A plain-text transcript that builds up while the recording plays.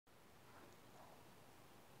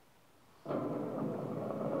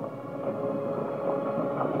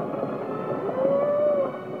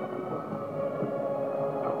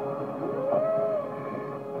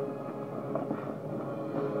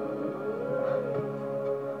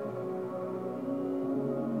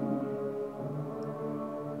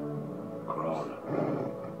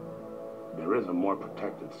more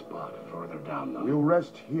protected spot further down the... We'll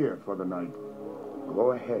rest here for the night.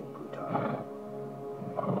 Go ahead, Plutarch.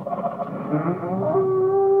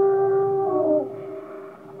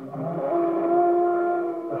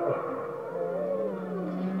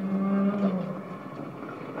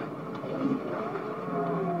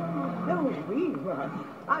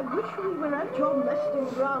 I wish we were at your nesting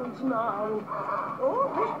grounds now. All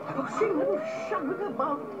this pushing and shoving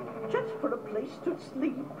about just for a place to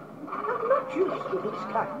sleep. I'm not used to this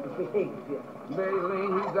kind of behavior.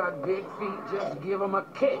 Baleen, he's got big feet. Just give him a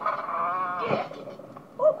kick. Yeah.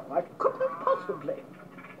 Oh, I couldn't possibly.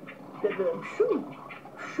 Shoo.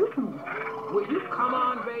 Will you come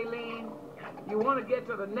on, Baleen? You want to get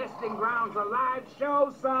to the nesting grounds alive?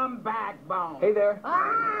 Show some backbone. Hey there.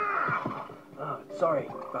 Ah! Sorry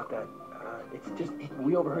about that. It's just,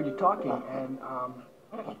 we overheard you talking, and,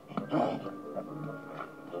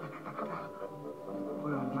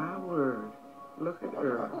 Well, my word. Look at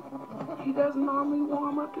her. He doesn't normally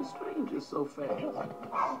warm up to strangers so fast.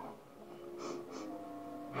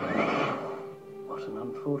 What an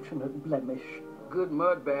unfortunate blemish. Good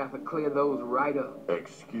mud bath will clear those right up.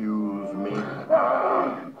 Excuse me?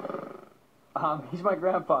 he's my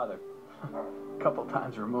grandfather. A couple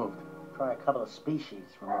times removed. Try a couple of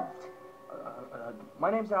species removed. My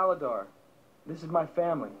name's Aladar. This is my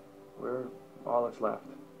family. We're all that's left.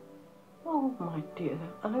 Oh, my dear,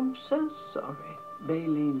 I'm so sorry.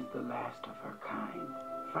 Baleen's the last of her kind.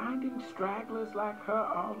 Finding stragglers like her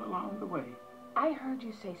all along the way. I heard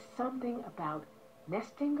you say something about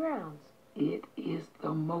nesting grounds. It is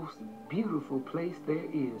the most beautiful place there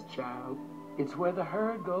is, child. It's where the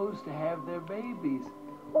herd goes to have their babies.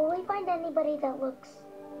 Will we find anybody that looks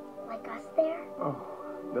like us there? Oh,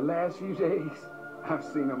 the last few days, I've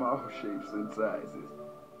seen them all shapes and sizes.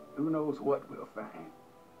 Who knows what we'll find?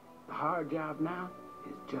 The hard job now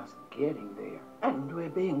is just getting there. And we're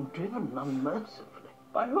being driven unmercifully.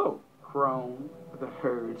 By who? Crone, the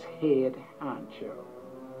herd's head honcho.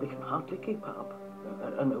 We can hardly keep up.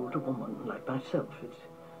 An older woman like myself,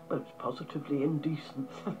 it's positively indecent.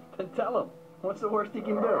 Then tell him. What's the worst he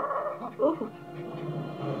can do? Oh.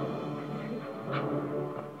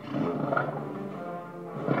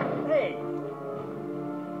 Hey!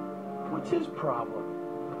 What's his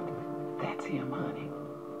problem? That's him, honey.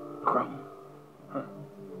 Crone.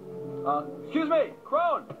 Excuse me!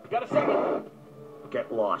 Crone! You got a second?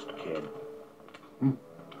 Get lost, kid.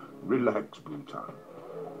 Relax, Plutarch.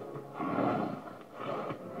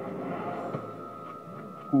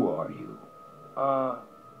 Who are you?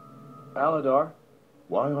 Aladar.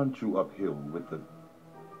 Why aren't you uphill with the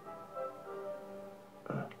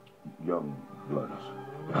young bloods?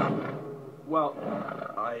 Well,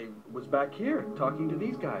 I was back here talking to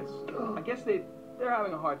these guys. I guess they're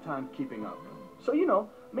having a hard time keeping up. So, you know,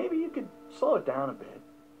 maybe you could slow it down a bit.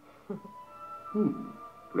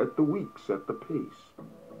 Let the weak set the pace.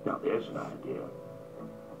 Now, there's an idea.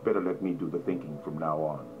 Better let me do the thinking from now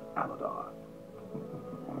on, Aladar.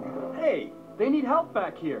 Hey, they need help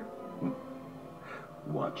back here.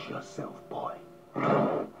 Watch yourself, boy.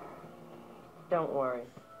 Don't worry.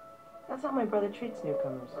 That's how my brother treats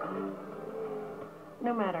newcomers.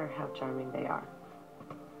 No matter how charming they are.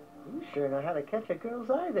 You sure know how to catch a girl's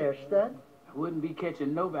eye there, stud. I wouldn't be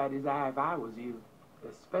catching nobody's eye if I was you,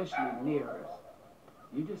 especially near us.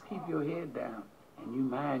 You just keep your head down, and you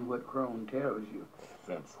mind what Crone tells you.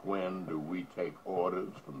 Since when do we take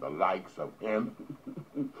orders from the likes of him?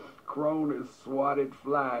 Crone has swatted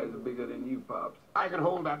flies bigger than you, Pops. I could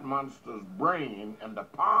hold that monster's brain in the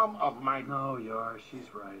palm of my... No, Yar,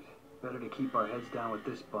 she's right. Better to keep our heads down with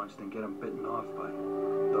this bunch than get them bitten off by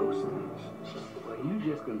those things. Well, you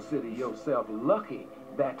just consider yourself lucky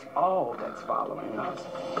that's all that's following us.